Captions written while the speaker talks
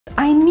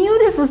I knew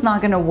this was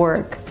not gonna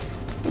work.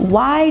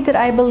 Why did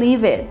I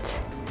believe it?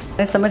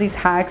 And some of these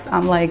hacks,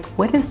 I'm like,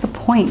 what is the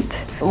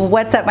point?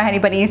 What's up, my honey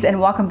bunnies,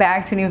 and welcome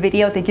back to a new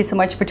video. Thank you so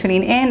much for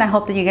tuning in. I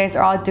hope that you guys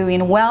are all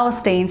doing well,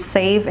 staying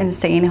safe, and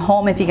staying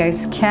home if you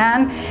guys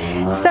can.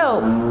 So,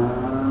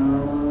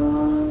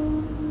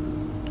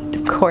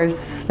 of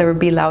course, there would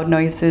be loud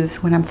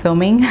noises when I'm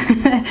filming.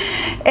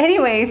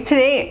 Anyways,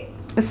 today's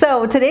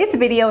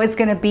video is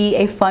gonna be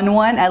a fun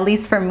one, at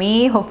least for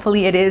me.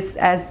 Hopefully it is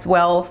as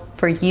well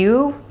for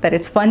you, that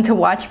it's fun to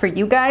watch for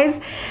you guys.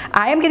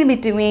 I am gonna be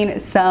doing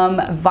some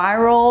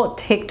viral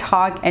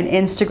TikTok and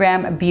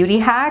Instagram beauty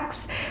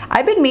hacks.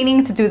 I've been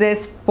meaning to do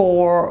this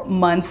for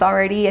months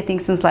already, I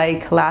think since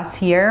like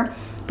last year.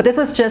 But this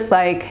was just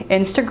like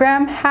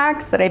Instagram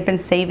hacks that I've been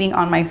saving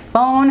on my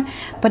phone.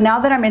 But now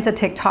that I'm into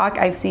TikTok,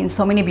 I've seen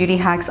so many beauty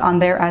hacks on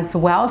there as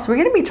well. So we're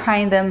gonna be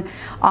trying them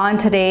on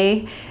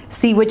today,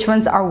 see which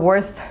ones are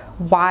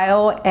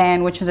worthwhile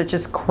and which ones are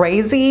just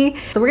crazy.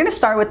 So we're gonna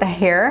start with the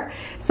hair.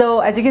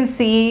 So as you can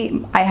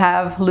see, I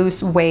have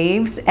loose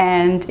waves,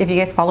 and if you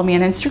guys follow me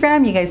on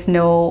Instagram, you guys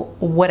know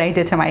what I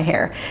did to my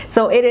hair.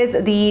 So it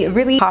is the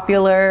really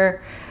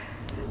popular,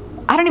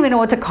 I don't even know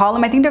what to call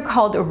them. I think they're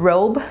called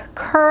robe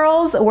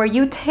curls, where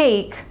you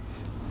take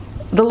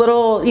the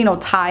little,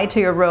 tie to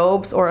your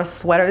robes or a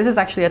sweater. This is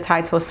actually a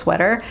tie to a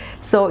sweater.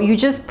 So you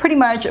just pretty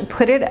much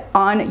put it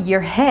on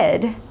your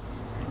head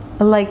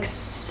like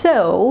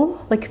so,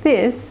 like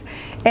this.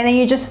 And then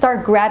you just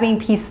start grabbing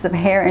pieces of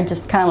hair and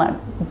just kind of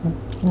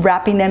like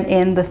wrapping them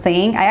in the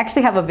thing. I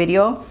actually have a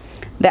video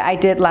that I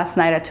did last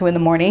night at 2 in the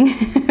morning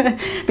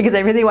because I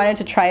really wanted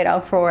to try it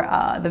out for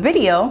the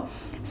video.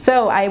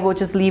 So I will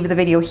just leave the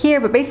video here,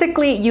 but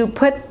basically you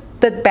put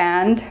the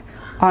band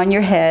on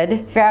your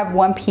head, grab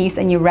one piece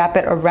and you wrap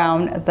it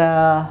around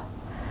the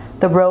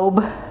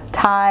robe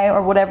tie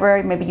or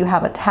whatever. Maybe you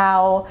have a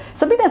towel,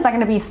 something that's not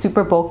gonna be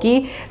super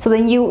bulky. So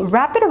then you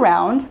wrap it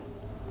around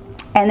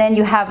and then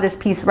you have this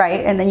piece,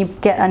 right? And then you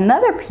get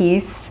another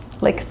piece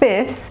like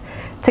this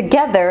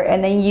together,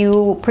 and then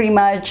you pretty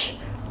much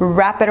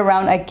wrap it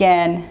around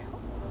again,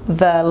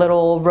 the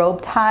little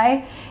robe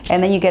tie,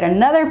 and then you get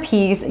another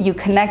piece, you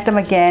connect them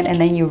again, and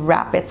then you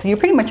wrap it. So you're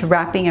pretty much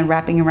wrapping and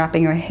wrapping and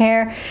wrapping your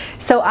hair.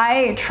 So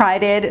I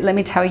tried it. Let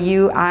me tell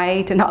you,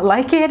 I did not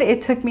like it.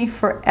 It took me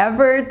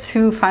forever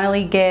to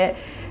finally get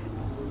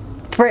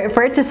for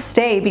it to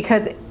stay,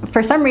 because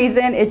for some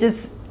reason it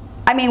just,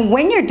 I mean,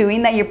 when you're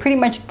doing that, you're pretty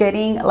much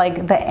getting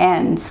like the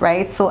ends,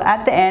 right? So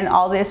at the end,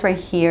 all this right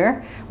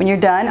here, when you're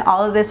done,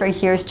 all of this right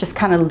here is just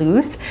kind of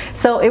loose.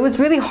 So it was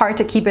really hard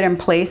to keep it in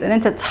place. And then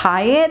to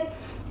tie it,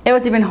 it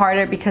was even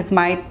harder because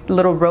my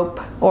little rope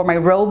or my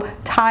robe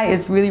tie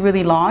is really,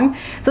 really long.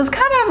 So it's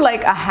kind of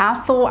like a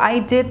hassle. I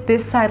did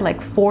this side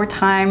like 4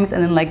 times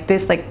and then like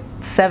this like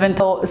 7.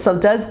 So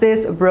does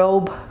this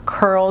robe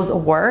curls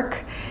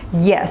work?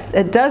 Yes,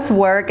 it does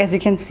work. As you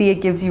can see, it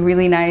gives you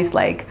really nice,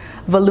 like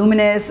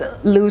voluminous,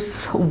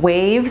 loose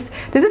waves.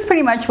 This is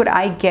pretty much what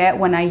I get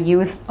when I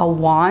use a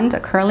wand,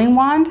 a curling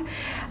wand.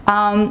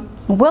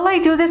 Will I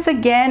do this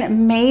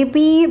again?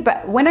 Maybe,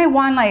 but when I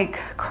want like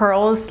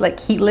curls, like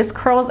heatless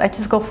curls, I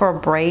just go for a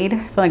braid. I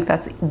feel like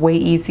that's way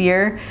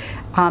easier.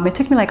 It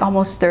took me like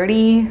almost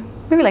 30,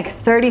 maybe like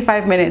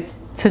 35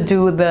 minutes to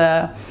do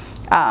the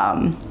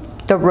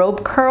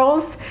robe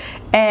curls.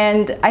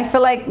 And I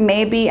feel like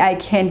maybe I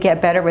can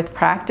get better with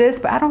practice,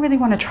 but I don't really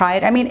want to try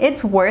it. I mean,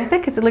 it's worth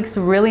it because it looks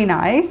really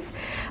nice.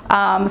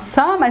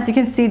 Some, as you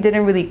can see,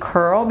 didn't really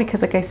curl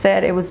because, like I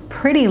said, it was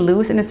pretty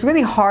loose and it's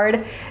really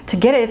hard to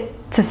get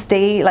it to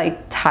stay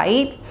like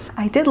tight.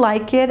 I did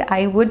like it.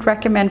 I would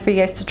recommend for you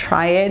guys to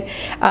try it,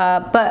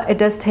 but it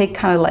does take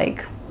kind of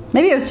like,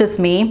 maybe it was just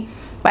me,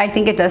 but I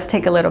think it does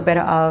take a little bit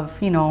of,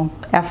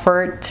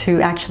 effort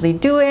to actually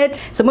do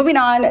it. So moving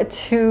on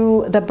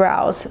to the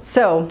brows.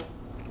 So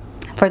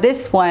for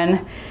this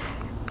one,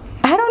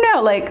 I don't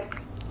know, like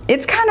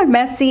it's kind of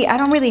messy. I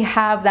don't really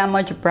have that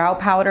much brow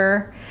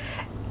powder.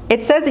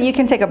 It says that you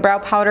can take a brow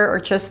powder or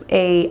just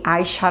a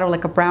eyeshadow,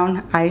 like a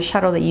brown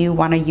eyeshadow that you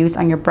want to use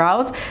on your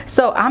brows.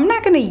 So I'm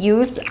not going to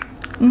use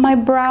my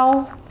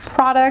brow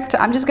product.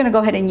 I'm just going to go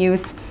ahead and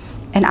use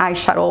an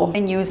eyeshadow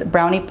and use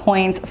Brownie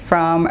Points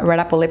from Red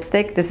Apple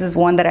Lipstick. This is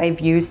one that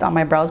I've used on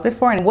my brows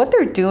before, and what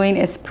they're doing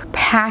is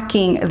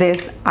packing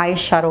this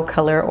eyeshadow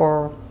color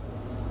or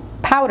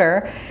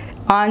powder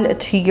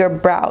onto your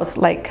brows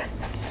like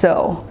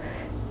so.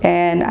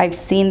 And I've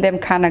seen them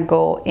kind of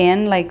go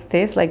in like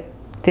this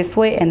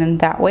way and then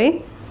that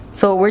way.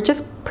 So we're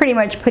just pretty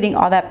much putting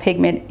all that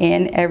pigment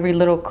in every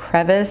little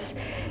crevice,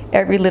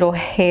 every little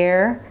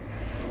hair.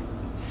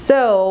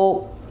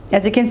 So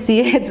as you can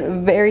see, it's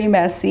very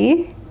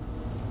messy,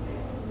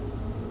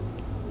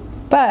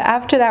 but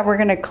after that we're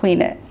gonna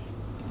clean it.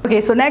 Okay,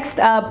 so next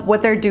up,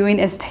 what they're doing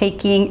is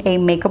taking a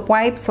makeup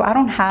wipe. So I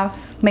don't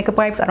have makeup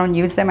wipes, I don't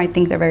use them. I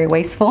think they're very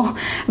wasteful,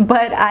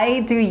 but I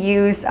do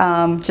use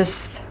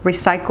just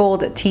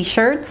recycled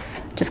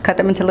t-shirts. Just cut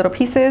them into little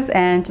pieces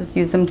and just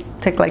use them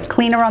to like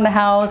clean around the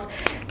house,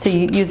 to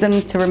use them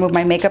to remove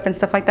my makeup and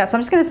stuff like that. So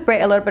I'm just gonna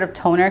spray a little bit of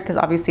toner because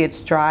obviously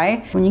it's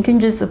dry. When you can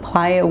just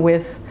apply it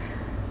with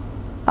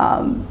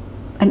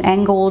an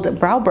angled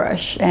brow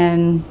brush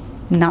and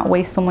not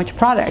waste so much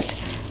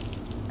product.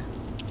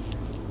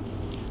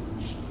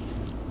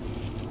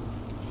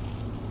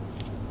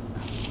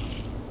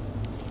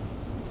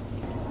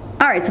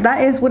 All right, so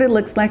that is what it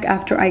looks like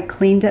after I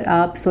cleaned it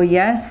up. So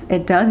yes,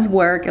 it does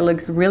work. It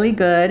looks really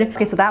good.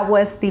 Okay, so that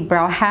was the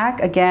brow hack.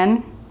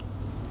 Again,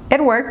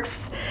 it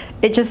works.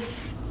 It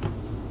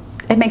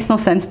makes no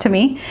sense to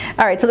me.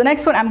 All right, so the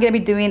next one I'm gonna be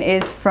doing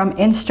is from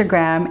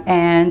Instagram,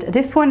 and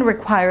this one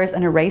requires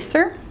an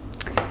eraser,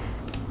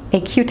 a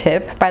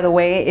Q-tip. By the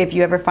way, if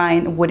you ever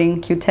find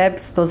wooden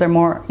Q-tips, those are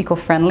more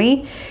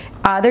eco-friendly.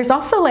 There's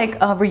also like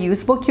a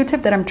reusable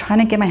Q-tip that I'm trying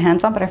to get my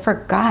hands on, but I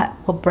forgot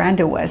what brand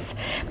it was.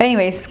 But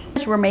anyways,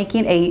 we're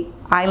making a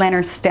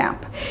eyeliner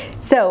stamp.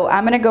 So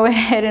I'm gonna go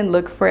ahead and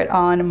look for it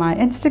on my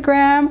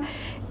Instagram,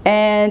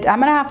 and I'm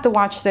gonna have to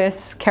watch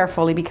this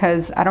carefully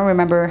because I don't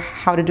remember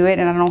how to do it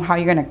and I don't know how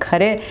you're gonna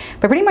cut it.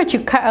 But pretty much you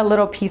cut a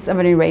little piece of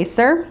an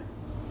eraser.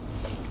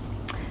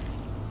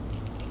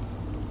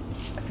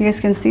 If you guys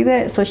can see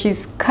that, so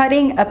she's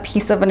cutting a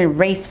piece of an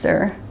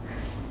eraser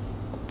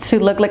to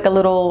look like a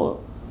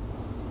little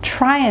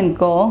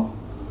triangle,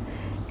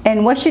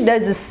 and what she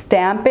does is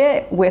stamp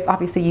it with,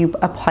 obviously you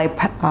apply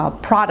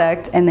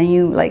product and then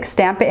you like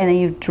stamp it and then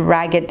you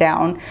drag it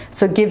down,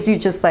 so it gives you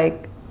just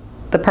like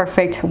the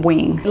perfect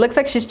wing. It looks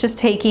like she's just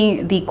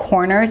taking the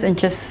corners and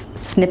just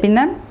snipping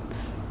them.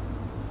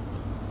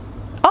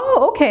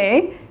 Oh,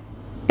 okay,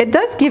 it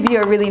does give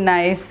you a really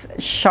nice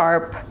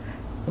sharp.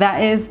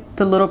 That is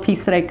the little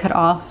piece that I cut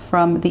off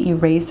from the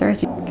eraser.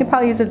 So you can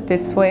probably use it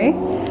this way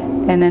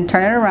and then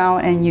turn it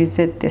around and use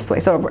it this way.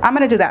 So I'm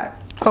gonna do that.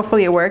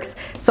 Hopefully it works.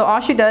 So all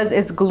she does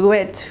is glue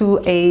it to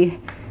a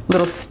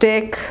little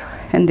stick.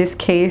 In this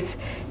case,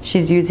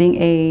 she's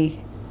using a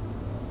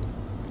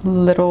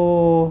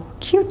little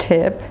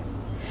Q-tip.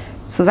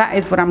 So that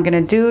is what I'm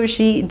gonna do.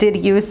 She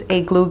did use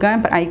a glue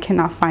gun, but I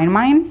cannot find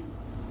mine.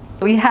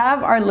 We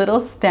have our little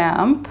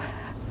stamp.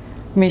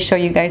 Let me show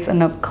you guys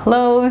up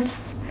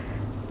close.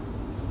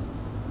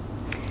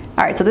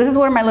 All right, so this is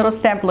what my little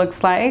stamp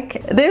looks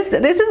like. This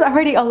is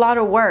already a lot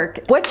of work.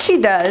 What she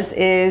does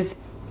is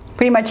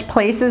pretty much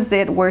places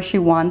it where she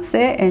wants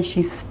it and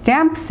she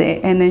stamps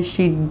it and then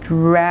she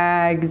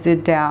drags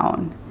it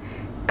down,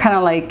 kind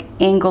of like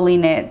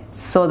angling it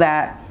so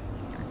that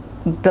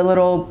the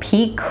little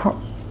peak,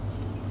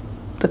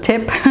 the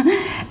tip,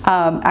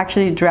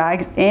 actually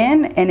drags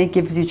in and it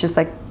gives you just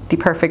like the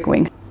perfect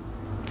wing.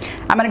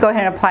 I'm gonna go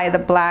ahead and apply the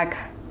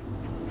black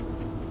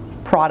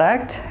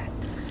product.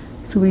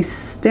 So we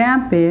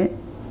stamp it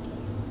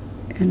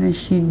and then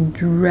she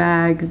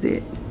drags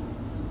it.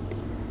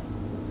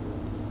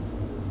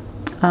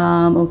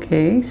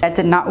 Okay, that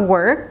did not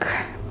work.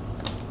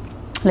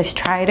 Let's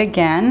try it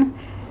again.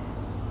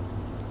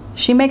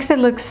 She makes it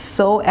look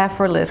so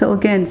effortless. So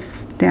again,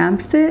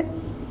 stamps it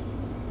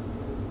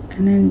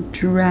and then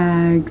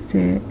drags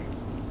it.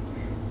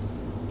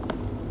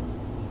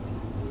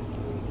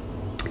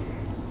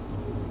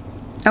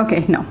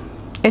 Okay, no.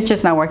 It's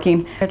just not working.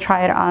 I'm gonna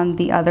try it on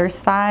the other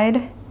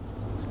side.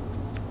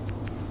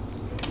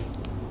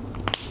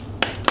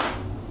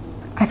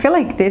 I feel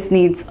like this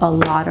needs a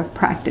lot of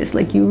practice.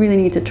 Like you really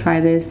need to try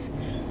this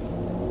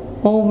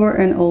over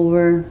and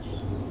over.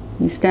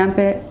 You stamp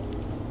it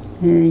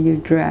and you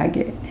drag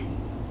it.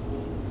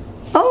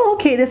 Oh,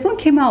 okay, this one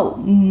came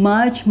out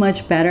much,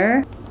 much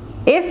better.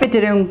 If it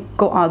didn't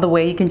go all the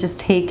way, you can just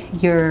take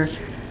your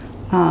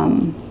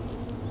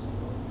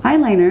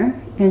eyeliner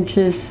and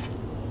just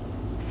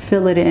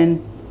fill it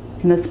in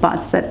the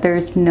spots that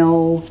there's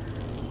no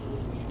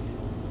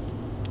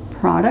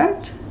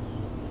product.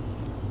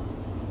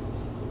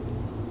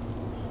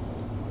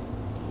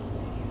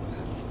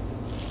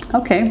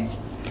 Okay,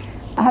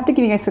 I have to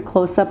give you guys a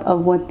close-up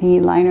of what the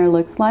liner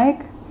looks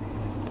like.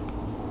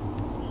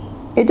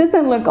 It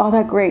doesn't look all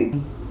that great.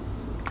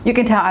 You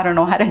can tell I don't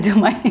know how to do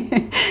my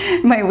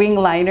my wing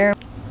liner.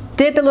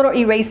 Did the little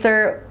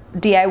eraser,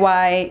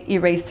 DIY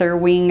eraser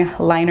wing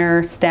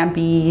liner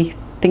stampy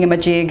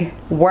thingamajig,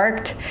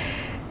 worked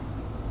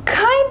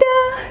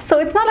kinda. So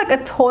it's not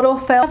like a total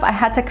fail. I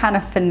had to kind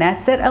of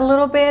finesse it a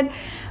little bit,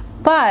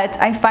 but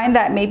I find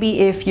that maybe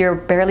if you're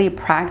barely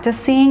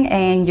practicing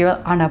and you're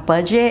on a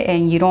budget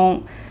and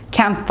you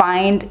can't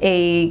find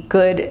a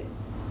good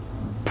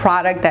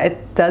product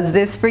that does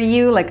this for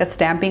you, like a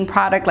stamping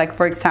product, like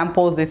for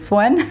example this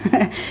one.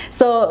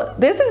 So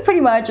this is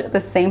pretty much the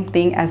same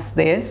thing as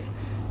this.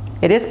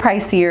 It is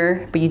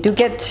pricier, but you do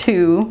get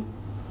two.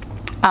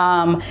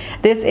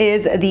 This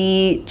is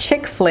the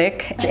Chick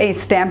Flick, a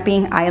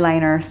stamping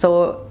eyeliner.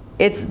 So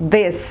it's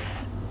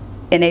this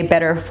in a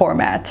better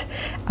format.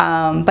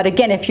 But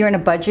again, if you're in a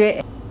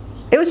budget,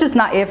 it was just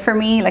not it for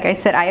me. Like I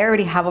said, I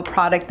already have a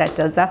product that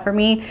does that for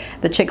me,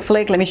 the Chick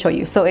Flick. Let me show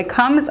you. So it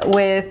comes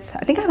with,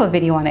 I think I have a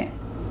video on it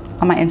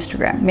on my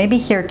Instagram, maybe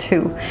here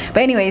too.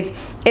 But anyways,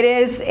 it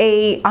is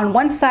on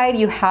one side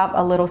you have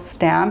a little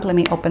stamp. Let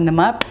me open them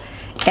up.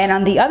 And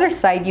on the other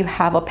side, you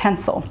have a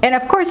pencil. And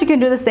of course, you can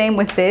do the same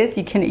with this.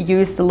 You can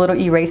use the little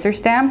eraser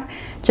stamp.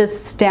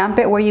 Just stamp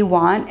it where you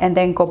want and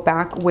then go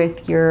back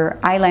with your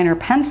eyeliner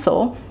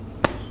pencil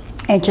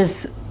and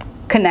just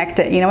connect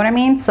it, you know what I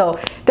mean? So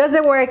does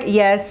it work?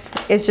 Yes,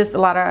 it's just a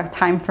lot of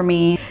time for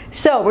me.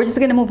 So we're just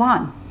gonna move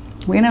on.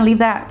 We're gonna leave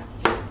that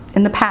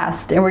in the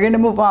past and we're gonna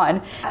move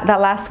on.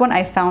 That last one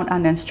I found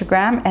on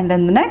Instagram, and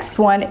then the next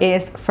one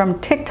is from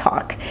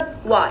TikTok.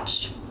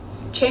 Watch.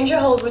 Change your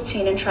whole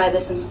routine and try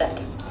this instead.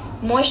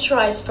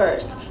 Moisturize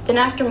first. Then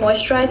after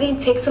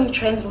moisturizing, take some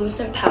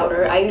translucent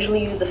powder. I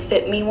usually use the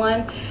Fit Me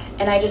one,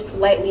 and I just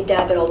lightly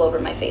dab it all over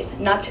my face.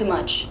 Not too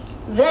much.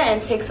 Then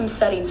take some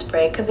setting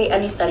spray. It could be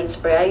any setting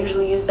spray. I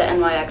usually use the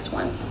NYX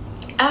one.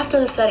 After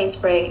the setting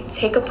spray,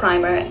 take a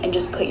primer and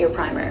just put your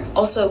primer.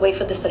 Also, wait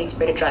for the setting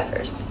spray to dry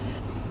first.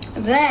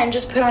 Then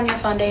just put on your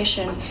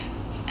foundation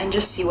and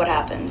just see what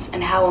happens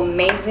and how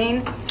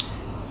amazing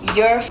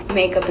your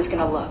makeup is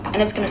gonna look, and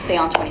it's gonna stay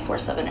on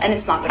 24/7, and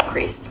it's not gonna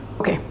crease.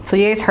 Okay, so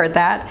you guys heard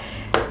that.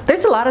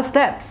 There's a lot of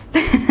steps,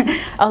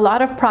 a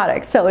lot of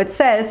products. So it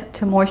says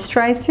to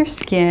moisturize your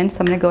skin. So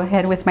I'm gonna go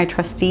ahead with my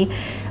trusty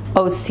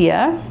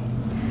Osea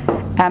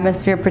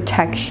Atmosphere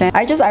Protection.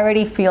 I just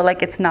already feel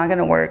like it's not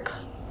gonna work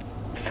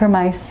for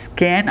my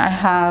skin. I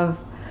have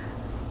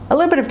a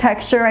little bit of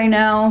texture right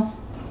now.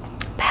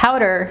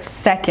 Powder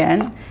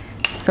second.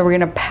 So we're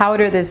gonna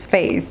powder this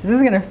face. This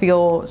is gonna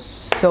feel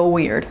so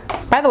weird.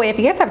 By the way, if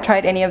you guys have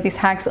tried any of these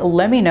hacks,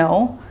 let me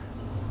know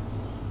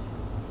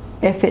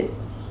if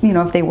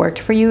if they worked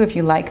for you, if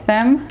you like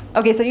them.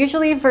 Okay, so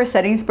usually for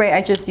setting spray,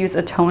 I just use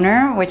a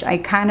toner, which I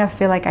kind of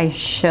feel like I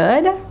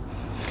should,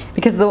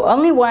 because the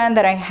only one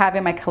that I have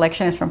in my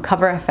collection is from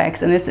Cover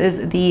FX, and this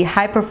is the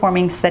High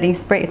Performing Setting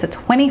Spray. It's a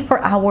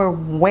 24-hour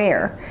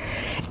wear.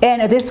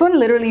 And this one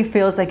literally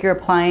feels like you're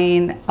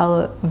applying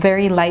a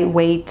very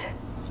lightweight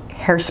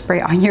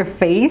hairspray on your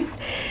face.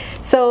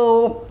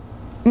 So,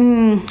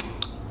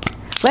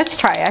 let's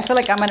try. I feel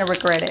like I'm gonna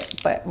regret it,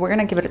 but we're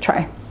gonna give it a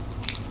try.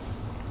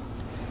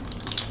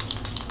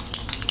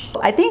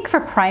 I think for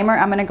primer,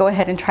 I'm gonna go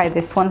ahead and try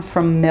this one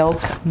from Milk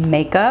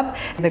Makeup,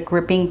 the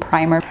Gripping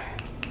Primer.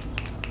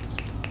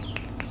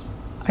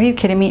 Are you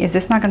kidding me? Is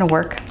this not gonna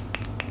work?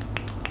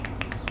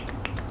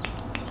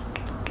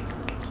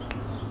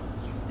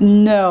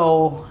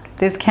 No,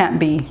 this can't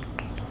be.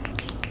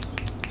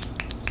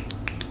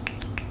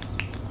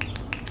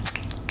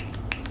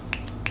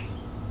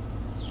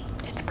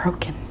 It's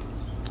broken.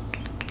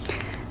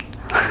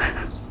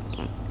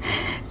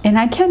 And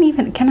I can't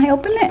even, can I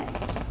open it?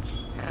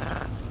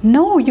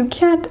 No, you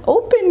can't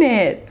open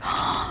it.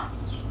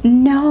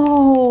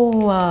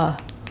 No.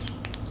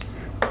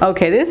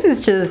 Okay, this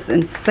is just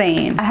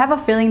insane. I have a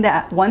feeling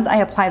that once I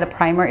apply the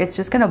primer, it's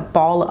just gonna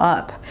ball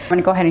up. I'm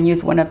gonna go ahead and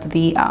use one of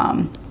the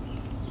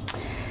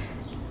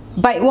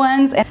Bite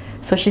ones.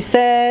 So she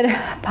said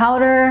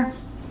powder,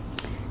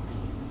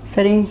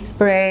 setting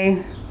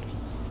spray,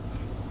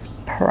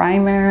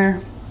 primer.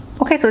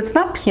 Okay, so it's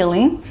not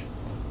peeling.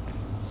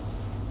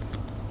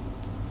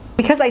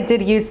 Because I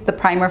did use the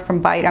primer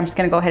from Bite, I'm just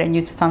gonna go ahead and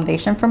use the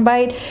foundation from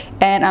Bite,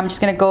 and I'm just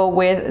gonna go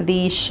with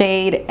the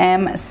shade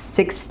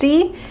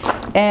M60,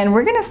 and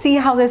we're gonna see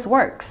how this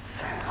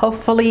works.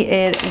 Hopefully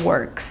it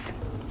works.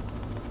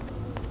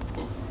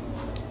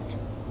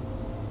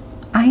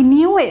 I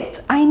knew it.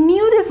 I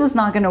knew this was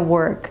not gonna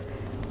work.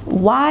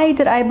 Why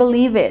did I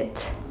believe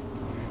it?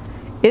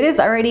 It is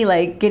already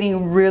like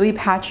getting really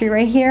patchy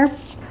right here.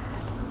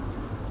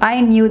 I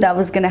knew that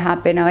was gonna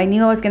happen. I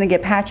knew I was gonna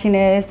get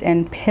patchiness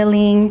and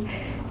pilling,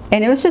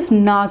 and it was just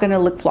not gonna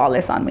look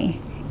flawless on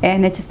me.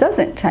 And it just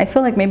doesn't. I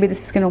feel like maybe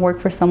this is gonna work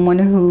for someone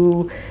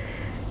who,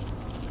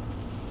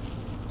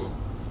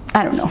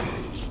 I don't know.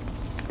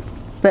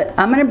 But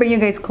I'm gonna bring you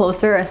guys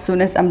closer as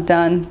soon as I'm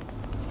done,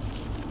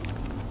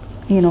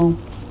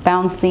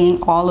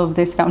 bouncing all of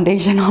this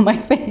foundation on my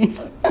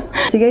face.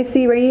 So you guys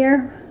see right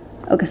here?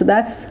 Okay, so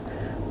that's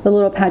the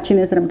little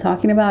patchiness that I'm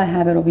talking about. I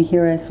have it over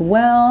here as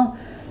well.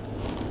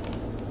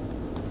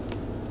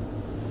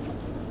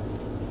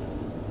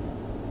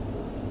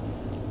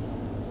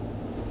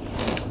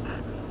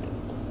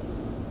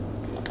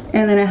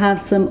 And then I have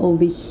some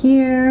over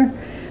here.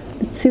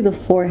 Let's see the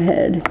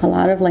forehead. A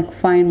lot of like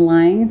fine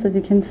lines, as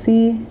you can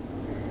see.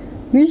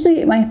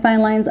 Usually my fine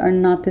lines are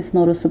not this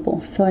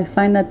noticeable. So I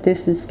find that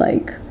this is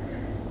like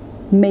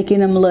making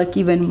them look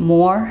even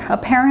more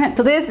apparent.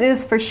 So this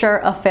is for sure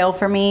a fail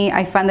for me.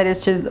 I find that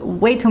it's just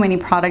way too many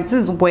products.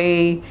 This is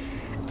way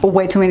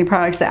too many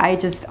products that I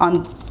just,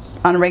 on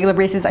a regular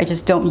basis, I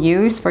just don't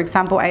use. For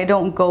example, I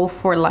don't go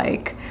for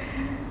like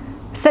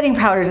setting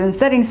powders and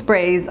setting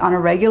sprays on a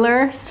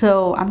regular,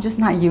 so I'm just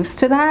not used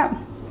to that.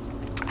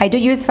 I do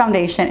use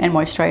foundation and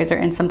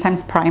moisturizer and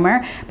sometimes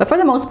primer, but for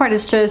the most part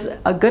it's just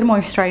a good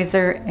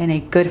moisturizer and a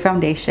good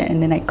foundation,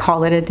 and then I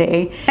call it a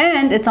day.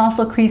 And it's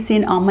also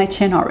creasing on my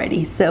chin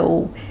already,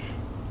 so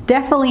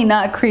definitely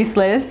not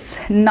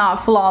creaseless, not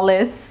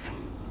flawless.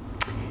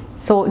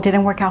 So it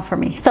didn't work out for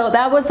me. So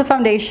that was the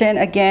foundation.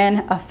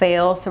 Again, a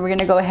fail. So we're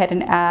gonna go ahead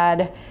and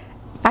add,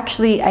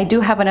 actually I do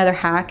have another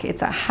hack.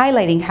 It's a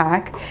highlighting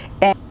hack,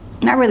 and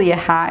not really a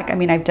hack. I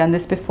mean, I've done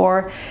this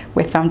before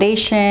with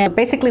foundation. So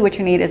basically what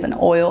you need is an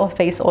oil,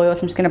 face oil.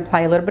 So I'm just gonna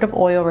apply a little bit of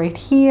oil right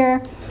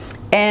here.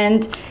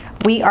 And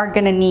we are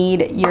gonna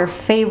need your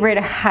favorite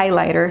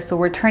highlighter. So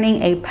we're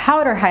turning a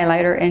powder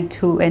highlighter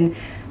into a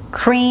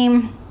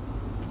cream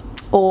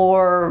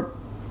or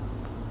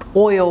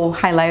oil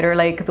highlighter,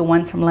 like the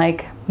ones from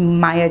like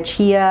Maya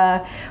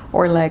Chia,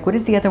 or like, what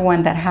is the other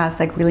one that has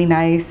like really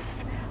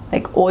nice,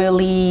 like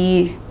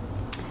oily,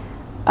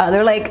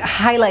 they're like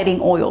highlighting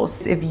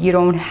oils. If you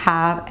don't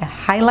have a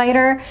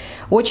highlighter,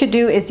 what you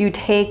do is you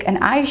take an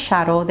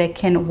eyeshadow that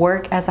can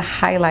work as a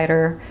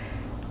highlighter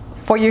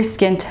for your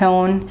skin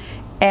tone.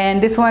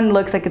 And this one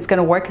looks like it's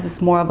gonna work because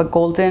it's more of a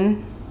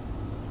golden,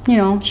 you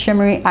know,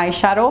 shimmery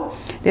eyeshadow.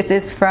 This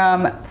is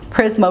from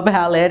Prisma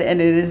palette,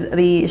 and it is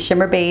the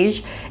shimmer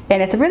beige,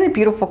 and it's a really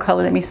beautiful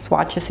color. Let me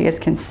swatch it so you guys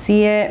can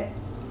see it.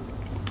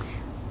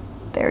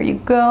 There you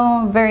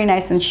go, very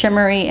nice and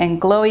shimmery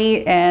and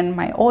glowy, and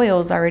my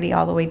oil is already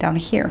all the way down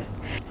here.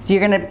 So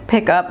you're gonna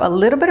pick up a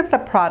little bit of the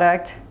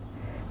product,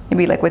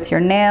 maybe like with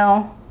your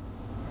nail,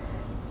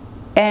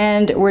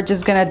 and we're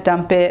just gonna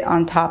dump it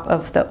on top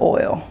of the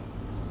oil.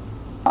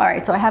 All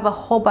right, so I have a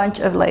whole bunch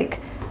of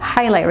like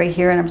highlight right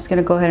here, and I'm just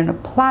gonna go ahead and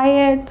apply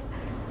it.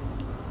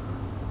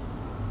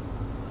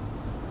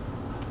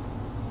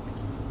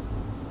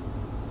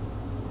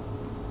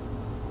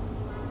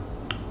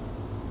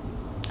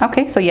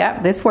 Okay, so yeah,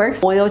 this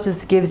works. Oil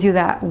just gives you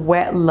that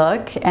wet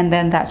look, and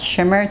then that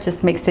shimmer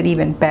just makes it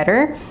even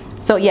better.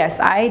 So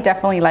yes, I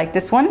definitely like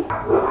this one.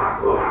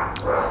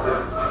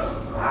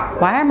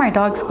 Why are my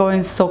dogs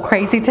going so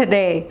crazy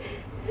today?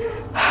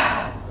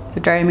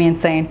 They're driving me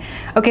insane.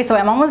 Okay, so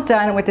I'm almost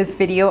done with this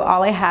video.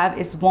 All I have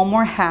is one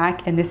more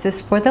hack, and this is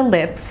for the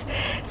lips.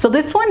 So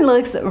this one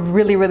looks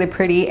really, really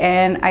pretty,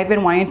 and I've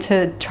been wanting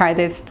to try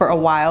this for a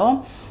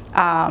while.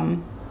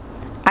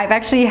 I've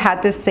actually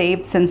had this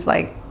saved since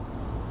like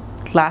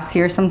last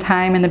year,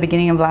 sometime in the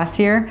beginning of last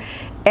year,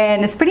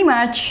 and it's pretty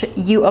much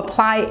you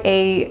apply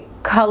a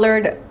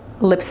colored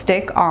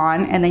lipstick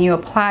on, and then you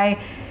apply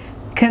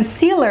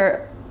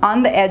concealer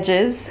on the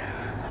edges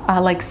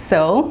like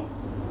so,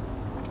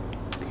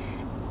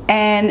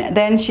 and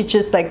then she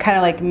just like kind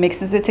of like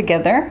mixes it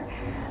together,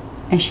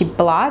 and she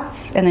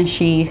blots, and then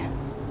she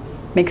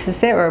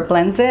mixes it or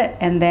blends it,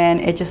 and then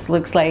it just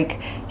looks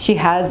like she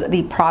has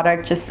the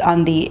product just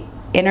on the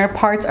inner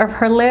parts of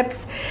her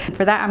lips.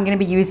 For that, I'm going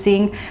to be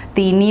using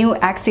the new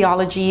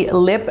Axiology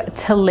Lip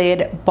to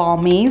Lid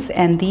Balmies,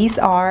 and these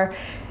are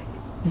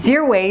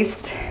zero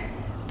waste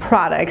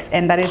products,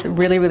 and that is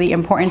really, really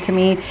important to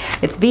me.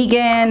 It's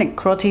vegan,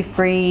 cruelty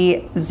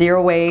free, zero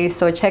waste,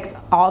 so it checks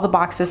all the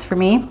boxes for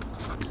me.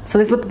 So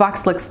this is what the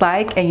box looks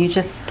like, and you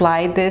just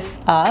slide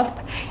this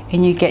up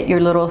and you get your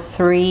little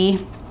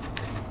 3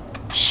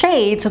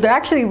 shades. So they're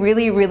actually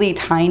really, really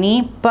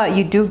tiny, but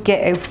you do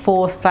get a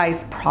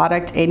full-size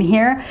product in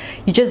here.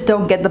 You just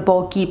don't get the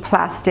bulky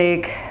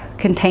plastic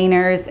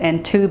containers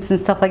and tubes and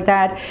stuff like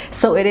that.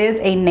 So it is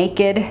a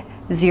naked,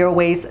 zero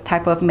waste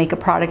type of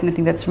makeup product, and I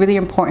think that's really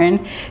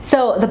important.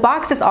 So the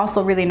box is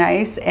also really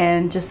nice,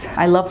 and just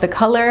I love the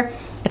color.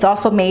 It's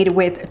also made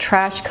with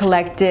trash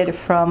collected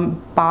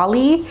from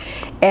Bali,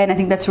 and I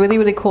think that's really,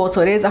 really cool. So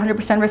it is 100%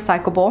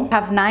 recyclable. I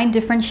have 9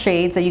 different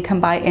shades that you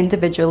can buy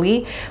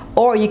individually,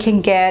 or you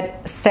can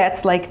get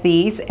sets like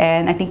these,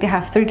 and I think they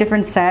have 3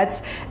 different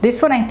sets.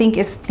 This one I think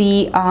is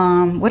the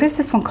what is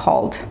this one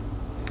called?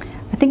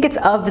 I think it's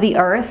Of the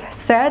Earth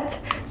set.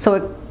 So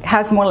it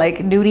has more like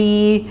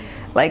nudie,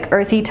 like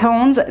earthy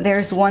tones.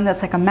 There's one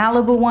that's like a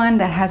Malibu one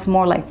that has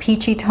more like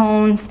peachy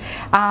tones.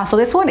 So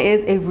this one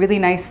is a really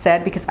nice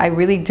set because I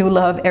really do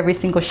love every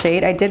single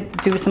shade. I did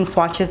do some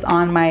swatches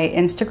on my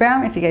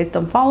Instagram. If you guys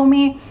don't follow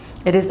me,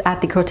 it is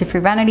at the Cruelty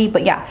Free Vanity.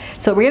 But yeah,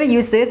 so we're gonna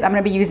use this. I'm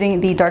gonna be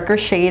using the darker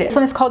shade. This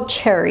one is called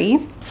Cherry.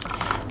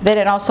 Then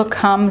it also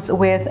comes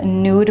with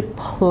Nude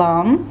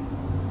Plum,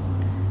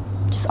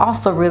 which is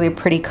also really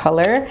pretty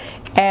color.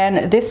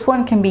 And this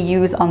one can be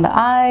used on the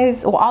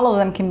eyes. Well, all of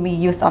them can be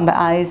used on the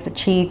eyes, the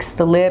cheeks,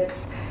 the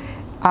lips.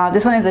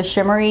 This one is a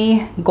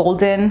shimmery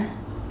golden,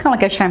 kind of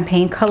like a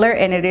champagne color,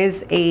 and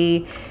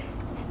it's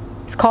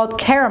called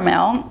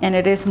Caramel, and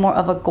it is more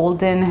of a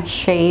golden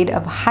shade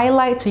of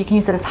highlight. So you can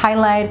use it as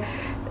highlight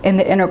in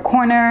the inner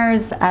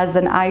corners, as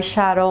an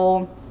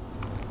eyeshadow,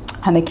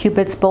 on the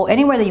Cupid's bow,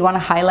 anywhere that you want to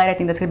highlight. I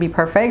think that's gonna be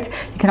perfect.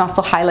 You can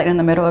also highlight in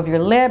the middle of your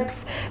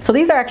lips. So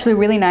these are actually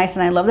really nice,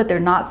 and I love that they're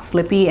not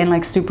slippy and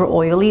like super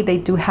oily. They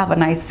do have a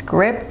nice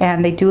grip,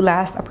 and they do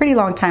last a pretty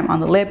long time on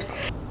the lips.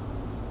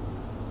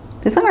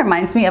 This one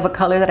reminds me of a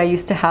color that I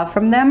used to have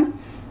from them.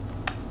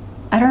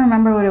 I don't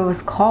remember what it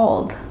was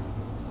called.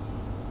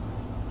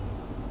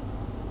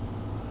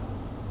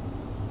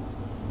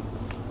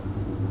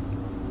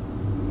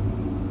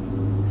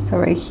 So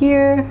right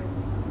here.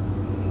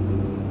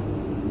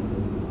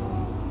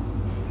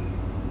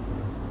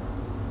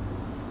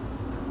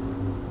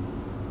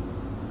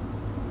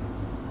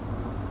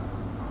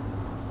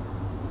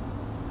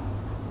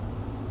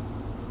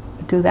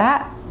 Do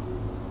that,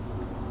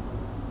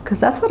 because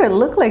that's what it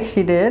looked like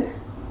she did.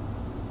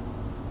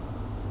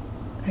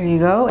 There you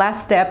go.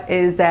 Last step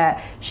is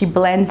that she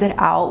blends it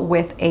out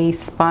with a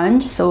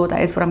sponge. So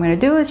that is what I'm gonna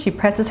do, is she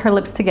presses her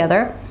lips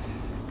together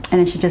and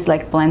then she just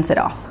like blends it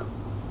off.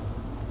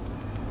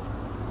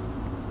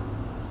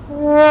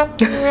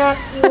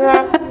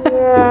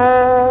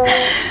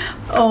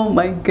 Oh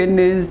my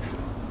goodness.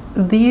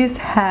 These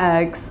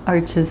hacks are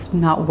just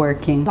not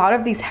working. A lot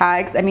of these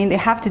hacks, I mean, they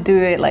have to do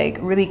it like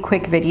really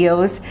quick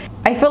videos.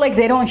 I feel like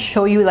they don't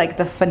show you like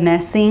the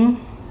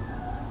finessing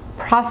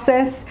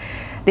process.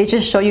 They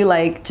just show you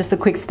like just the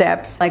quick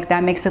steps. Like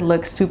that makes it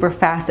look super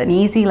fast and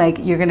easy. Like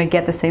you're gonna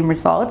get the same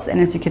results.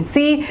 And as you can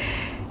see,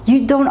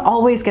 you don't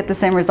always get the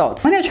same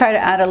results. I'm gonna try to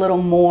add a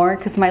little more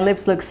because my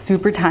lips look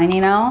super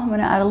tiny now. I'm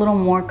gonna add a little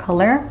more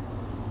color.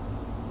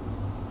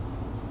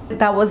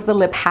 That was the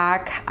lip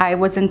hack. I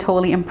wasn't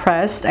totally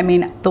impressed. I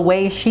mean, the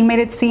way she made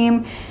it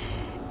seem,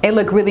 it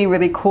looked really,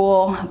 really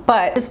cool.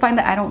 But I just find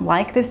that I don't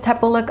like this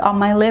type of look on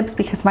my lips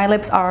because my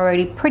lips are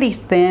already pretty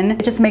thin.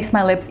 It just makes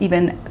my lips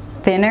even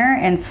thinner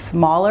and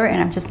smaller, and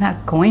I'm just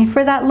not going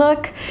for that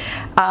look.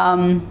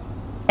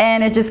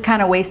 And it just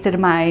kind of wasted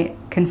my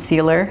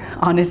concealer,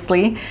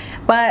 honestly.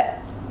 But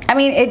I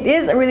mean, it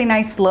is a really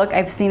nice look.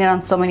 I've seen it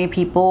on so many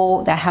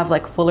people that have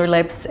like fuller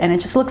lips, and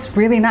it just looks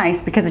really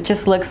nice because it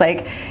just looks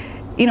like,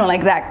 you know,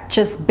 like that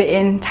just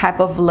bitten type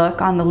of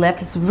look on the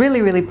lips. It's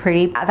really, really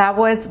pretty. That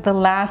was the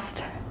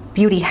last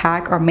beauty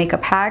hack or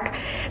makeup hack.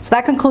 So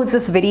that concludes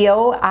this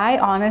video. I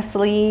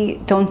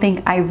honestly don't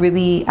think I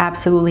really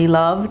absolutely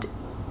loved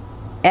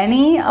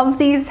any of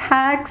these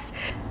hacks.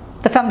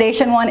 The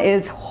foundation one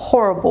is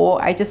horrible.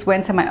 I just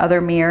went to my other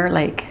mirror,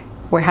 like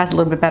where it has a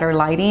little bit better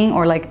lighting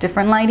or like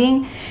different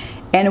lighting,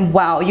 and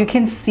wow, you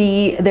can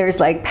see there's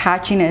like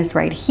patchiness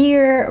right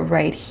here,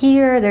 right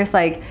here. There's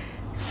like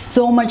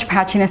so much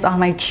patchiness on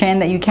my chin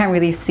that you can't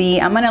really see.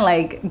 I'm gonna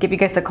like give you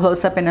guys a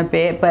close-up in a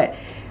bit, but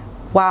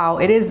wow,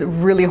 it is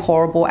really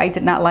horrible. I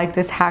did not like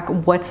this hack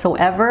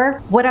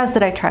whatsoever. What else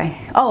did I try?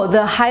 Oh,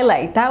 the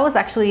highlight. That was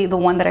actually the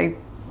one that I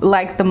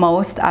liked the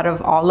most out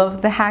of all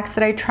of the hacks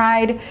that I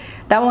tried.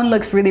 That one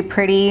looks really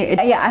pretty.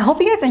 Yeah, I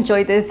hope you guys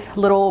enjoyed this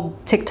little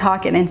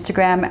TikTok and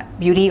Instagram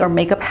beauty or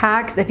makeup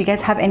hacks. If you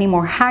guys have any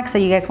more hacks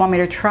that you guys want me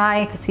to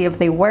try to see if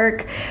they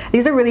work,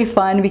 these are really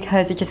fun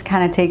because it just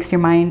kind of takes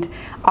your mind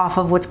off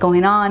of what's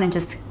going on and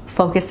just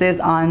focuses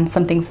on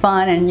something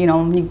fun, and you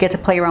know, you get to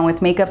play around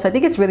with makeup. So I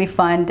think it's really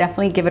fun.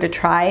 Definitely give it a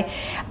try.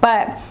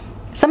 But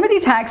some of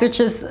these hacks are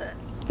just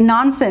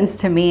nonsense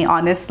to me,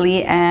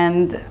 honestly,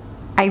 and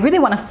I really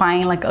want to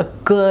find like a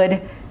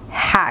good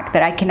hack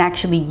that I can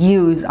actually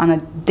use on a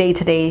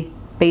day-to-day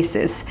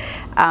basis.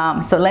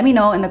 So let me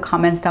know in the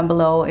comments down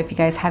below if you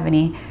guys have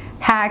any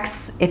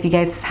hacks, if you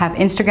guys have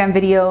Instagram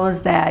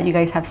videos that you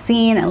guys have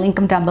seen, and link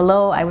them down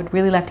below. I would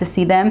really love to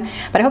see them.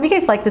 But I hope you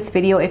guys liked this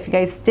video. If you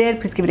guys did,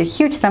 please give it a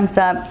huge thumbs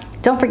up.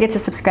 Don't forget to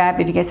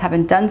subscribe if you guys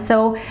haven't done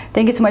so.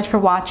 Thank you so much for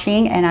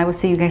watching, and I will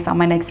see you guys on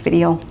my next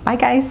video. Bye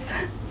guys.